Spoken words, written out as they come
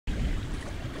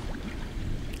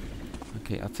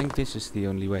Okay, I think this is the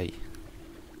only way.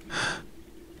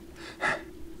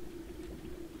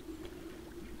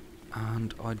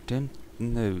 And I don't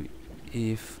know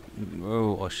if...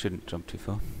 Oh, I shouldn't jump too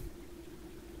far.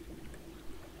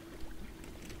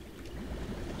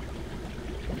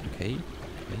 Okay,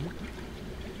 okay.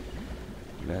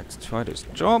 Let's try this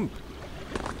jump!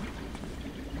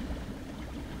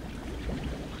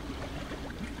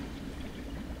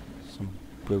 Some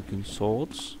broken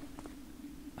swords.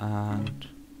 And...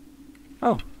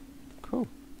 Oh, cool.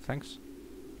 Thanks.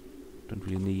 Don't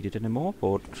really need it anymore,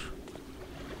 but...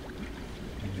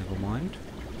 Never mind.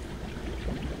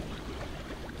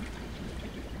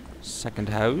 Second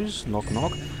house. Knock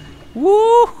knock.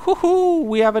 Woo hoo hoo!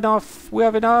 We have enough! We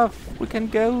have enough! We can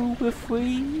go! We're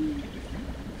free!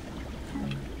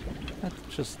 Let's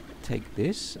just take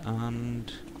this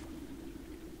and...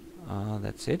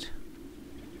 that's it.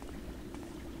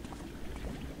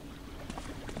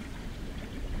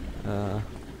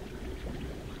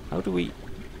 How do we...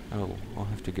 Oh, I'll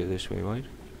have to go this way, right?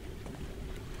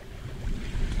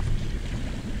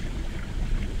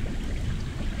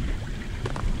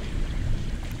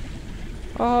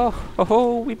 Oh,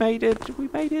 oh, we made it! We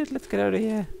made it! Let's get out of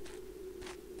here!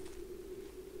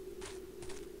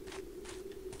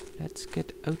 Let's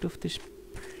get out of this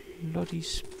bloody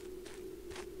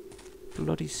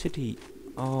city.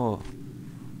 Oh,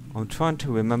 I'm trying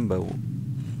to remember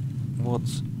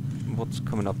what's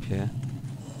coming up here.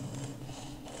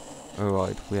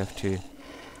 Alright, we have to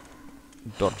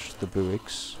dodge the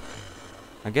bricks.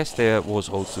 I guess there was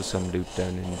also some loot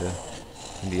down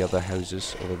in the other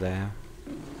houses over there.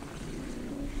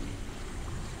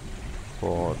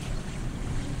 But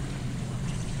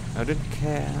I don't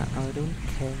care, I don't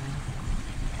care.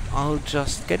 I'll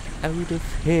just get out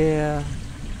of here.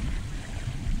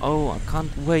 Oh, I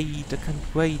can't wait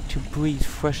to breathe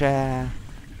fresh air.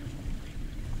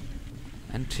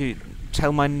 And to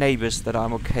tell my neighbors that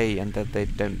I'm okay and that they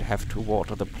don't have to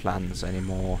water the plants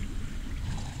anymore.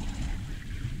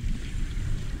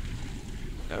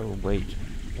 Oh wait,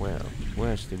 well,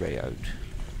 where's the way out?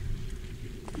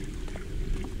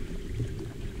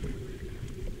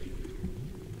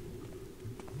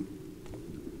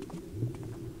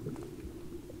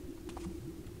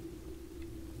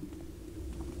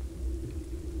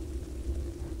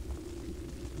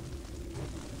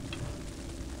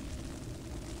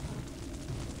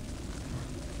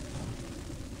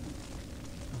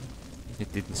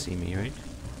 It didn't see me, right?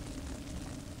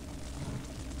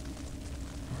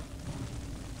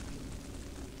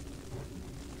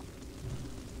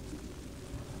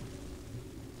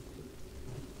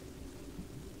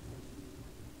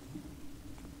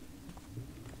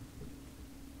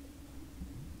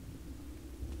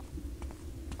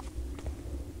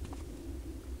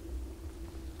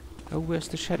 Oh, where's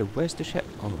the shadow? Where's the shadow?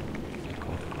 Oh,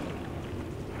 God.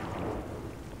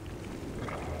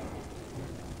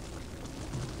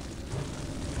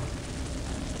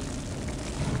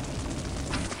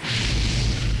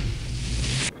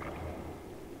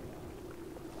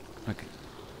 Okay.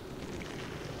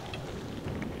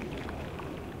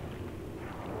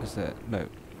 Is there... No,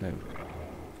 no.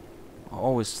 I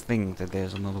always think that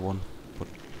there's another one, but...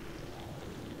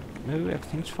 No,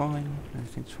 everything's fine.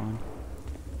 Everything's fine.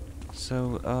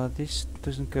 So, this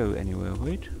doesn't go anywhere,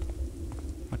 right?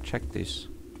 I'll check this.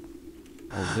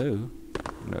 Although...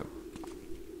 No.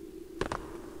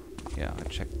 Yeah, I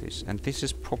checked this. And this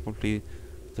is probably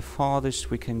the farthest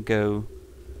we can go...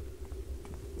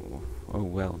 Oh,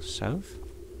 well, south?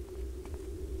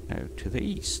 No, to the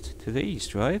east. To the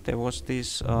east, right? There was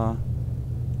this,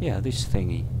 yeah, this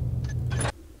thingy.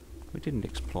 We didn't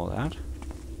explore that.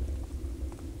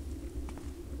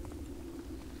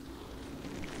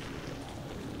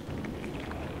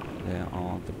 There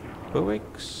are the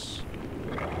bricks.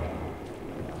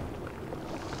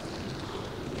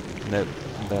 No,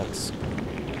 that's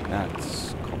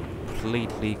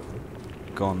completely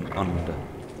gone under.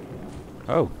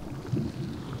 Oh.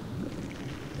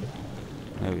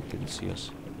 No, it didn't see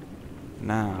us.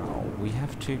 Now, we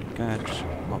have to get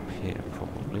up here,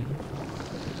 probably.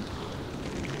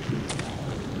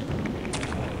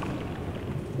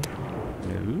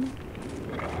 No.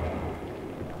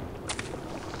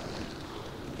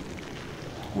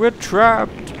 We're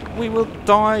trapped! We will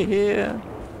die here!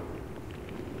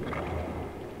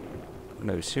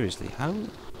 No, seriously, how?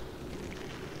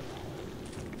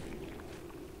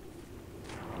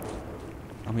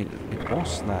 I mean, it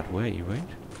was that way, right?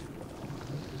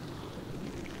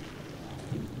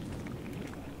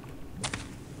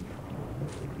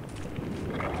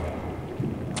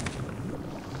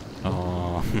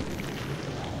 Oh.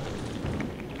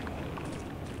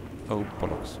 Oh,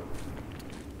 bollocks.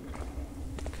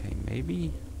 Okay,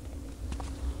 maybe.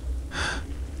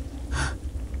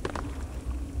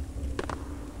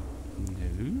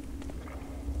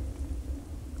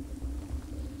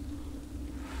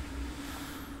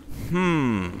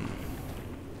 No.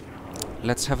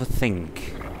 Let's have a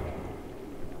think.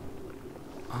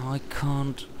 I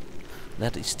can't.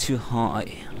 That is too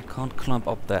high. I can't climb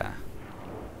up there.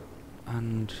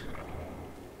 And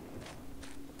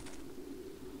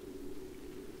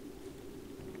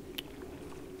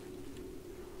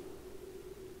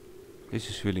this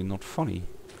is really not funny.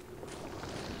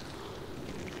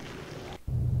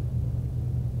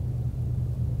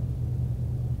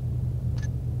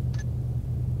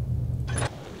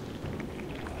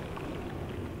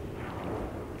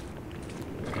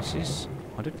 This is...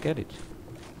 I don't get it.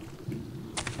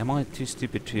 Am I too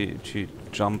stupid to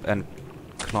jump and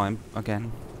climb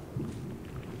again?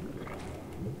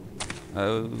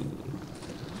 Oh,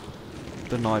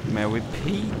 the nightmare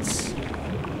repeats.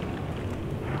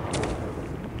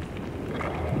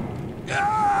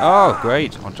 Oh,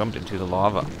 great! I jumped into the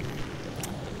lava.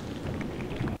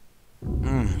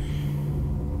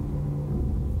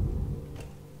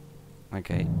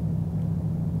 Okay.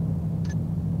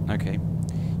 Okay.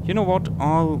 You know what?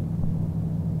 I'll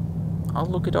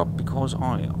look it up because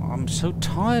I'm so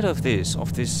tired of this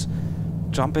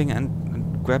jumping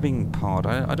and grabbing part.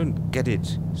 I don't get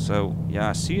it. So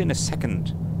yeah, see you in a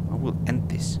second. I will end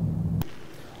this.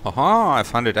 Aha! I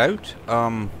found it out.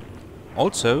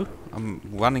 Also, I'm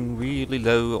running really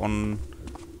low on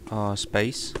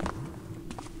space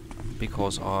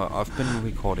because I've been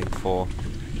recording for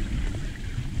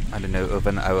I don't know over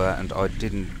an hour and I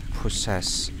didn't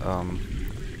process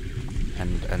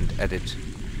and edit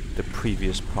the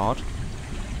previous part.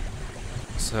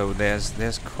 So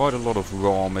there's quite a lot of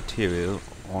raw material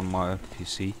on my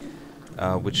PC,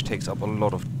 which takes up a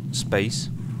lot of space.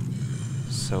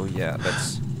 So yeah,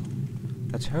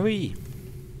 let's hurry.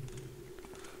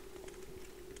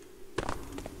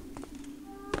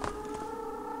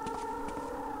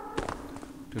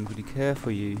 Don't really care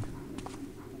for you.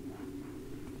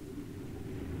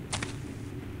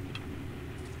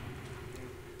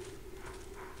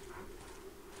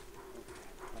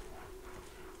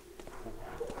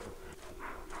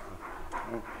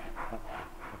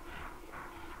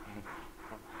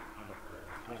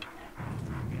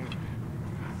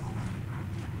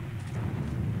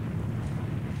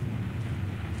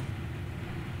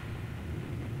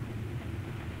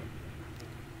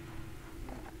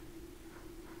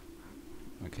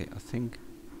 Okay, I think...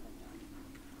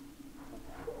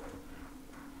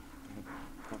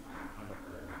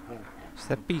 Is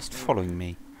that beast following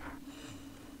me?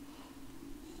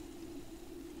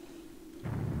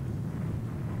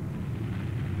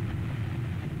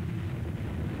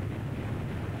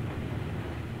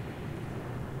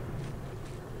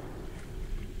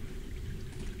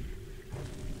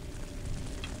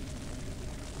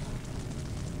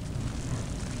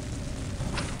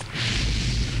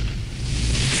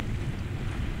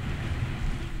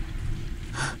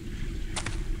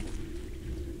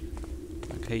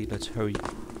 Okay, let's hurry.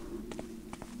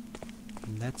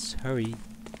 Let's hurry.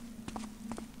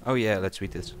 Oh yeah, let's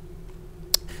read this.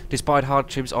 Despite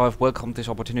hardships, I have welcomed this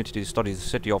opportunity to study the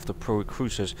city of the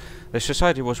pro-recruiters. The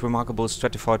society was remarkable,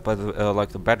 stratified by the like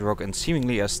the bedrock, and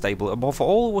seemingly as stable. Above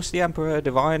all was the emperor, a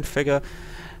divine figure,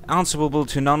 answerable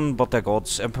to none but their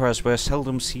gods. Emperors were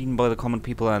seldom seen by the common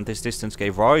people, and this distance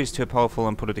gave rise to a powerful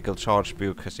and politically charged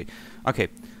bureaucracy. Okay,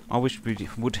 I wish we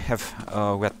would have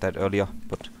read that earlier,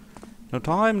 but no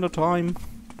time, no time.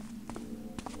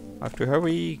 I have to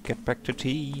hurry, get back to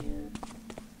tea.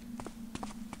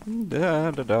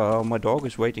 Da da da, my dog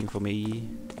is waiting for me.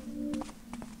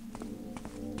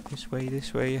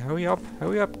 This way, hurry up,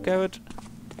 Garrett.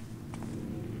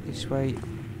 This way,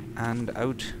 and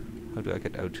out. How do I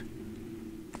get out?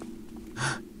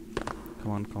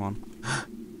 Come on, come on.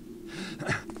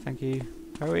 Thank you.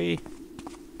 Hurry.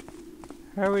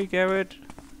 Hurry, Garrett.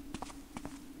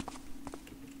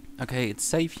 Okay, it's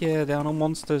safe here, there are no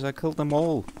monsters, I killed them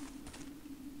all.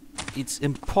 It's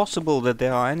impossible that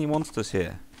there are any monsters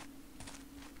here.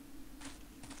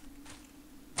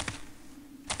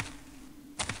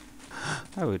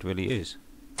 Oh, it really is.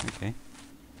 Okay.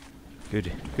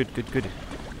 Good, good, good, good.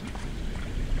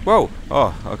 Whoa!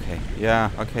 Oh, okay.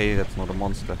 Yeah, okay, that's not a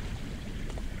monster.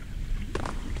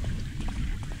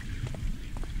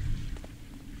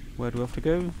 Where do I have to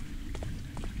go?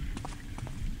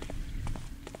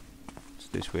 It's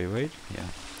this way, right? Yeah.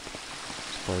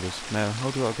 Spiders. Now,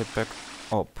 how do I get back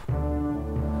up?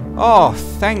 Oh,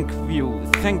 thank you,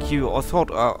 thank you. I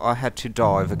thought I had to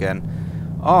dive again.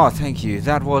 Oh, thank you.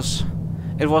 It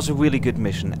was a really good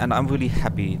mission, and I'm really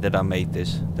happy that I made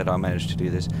this, that I managed to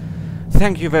do this.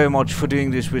 Thank you very much for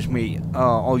doing this with me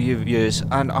all your years,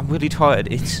 and I'm really tired.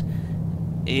 It's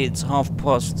half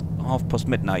past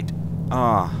midnight.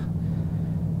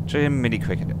 Mini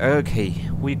cricket. Okay,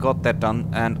 we got that done,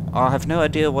 and I have no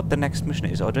idea what the next mission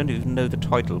is. I don't even know the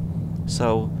title.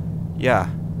 So, yeah.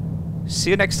 See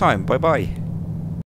you next time. Bye bye.